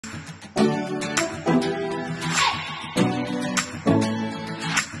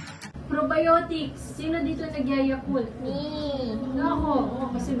Probiotics. Sino dito nagyayakul? Ako.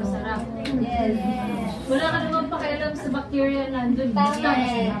 Kasi masarap. Yes. Wala ka naman pakialam sa bacteria nandun. Basta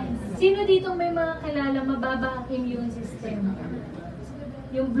masarap. Sino dito may mga kilala mababa ang immune system?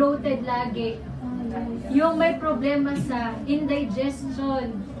 Yung bloated lagi. Yung may problema sa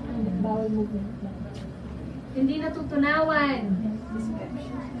indigestion. Hindi natutunawan.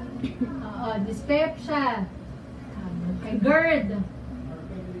 Dyspepsia. GERD.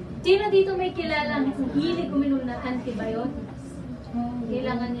 Sino dito may kilalang hilig uminom ng antibiotics?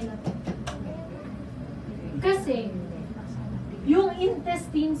 Kailangan niya na to. Kasi, yung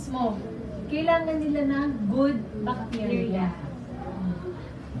intestines mo, kailangan nila ng good bacteria.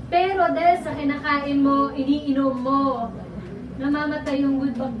 Pero dahil sa kinakain mo, iniinom mo, namamatay yung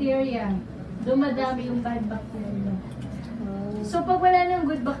good bacteria, dumadami yung bad bacteria. So pag wala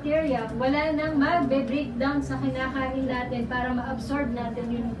ng good bacteria, wala nang magbe-breakdown sa kinakain natin para ma-absorb natin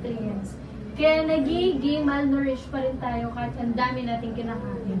yung nutrients. Kaya nagiging malnourished pa rin tayo kahit ang dami natin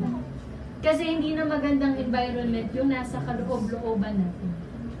kinakain. Kasi hindi na magandang environment yung nasa kaloob-looban natin.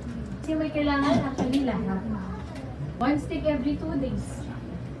 Kasi may kailangan actually lahat. 1 stick every 2 days.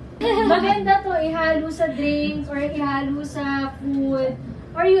 Maganda to ihalo sa drinks or ihalo sa food.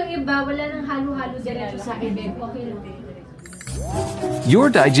 Or yung iba, wala nang halo-halo diretso sa ibig. Okay lang. Your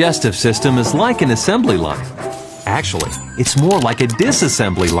digestive system is like an assembly line. Actually, it's more like a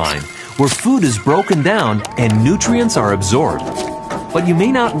disassembly line, where food is broken down and nutrients are absorbed. But you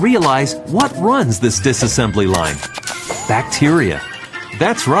may not realize what runs this disassembly line. Bacteria.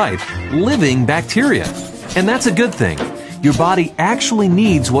 That's right, living bacteria. And that's a good thing. Your body actually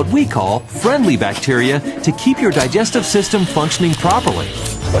needs what we call friendly bacteria to keep your digestive system functioning properly.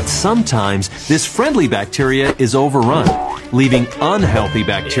 But sometimes this friendly bacteria is overrun, leaving unhealthy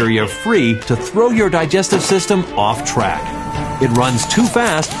bacteria free to throw your digestive system off track. It runs too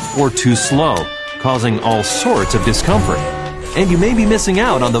fast or too slow, causing all sorts of discomfort. And you may be missing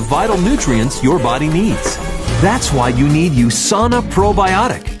out on the vital nutrients your body needs. That's why you need Usana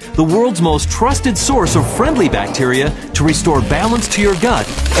Probiotic, the world's most trusted source of friendly bacteria to restore balance to your gut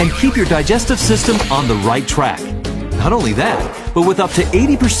and keep your digestive system on the right track. Not only that, but with up to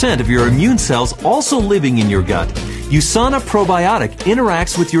 80% of your immune cells also living in your gut, Usana Probiotic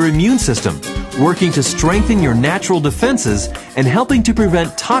interacts with your immune system, working to strengthen your natural defenses and helping to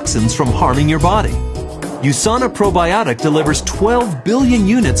prevent toxins from harming your body. Usana Probiotic delivers 12 billion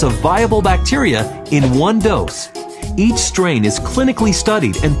units of viable bacteria in one dose. Each strain is clinically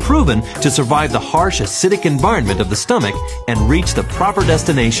studied and proven to survive the harsh acidic environment of the stomach and reach the proper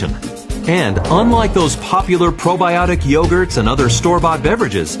destination. And unlike those popular probiotic yogurts and other store-bought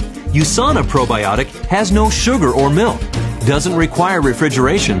beverages, Usana Probiotic has no sugar or milk, doesn't require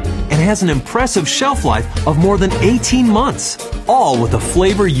refrigeration, and has an impressive shelf life of more than 18 months, all with a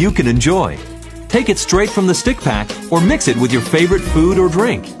flavor you can enjoy. Take it straight from the stick pack or mix it with your favorite food or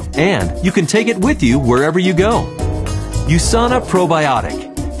drink, and you can take it with you wherever you go. Usana Probiotic,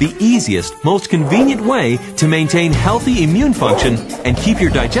 the easiest, most convenient way to maintain healthy immune function and keep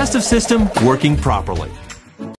your digestive system working properly.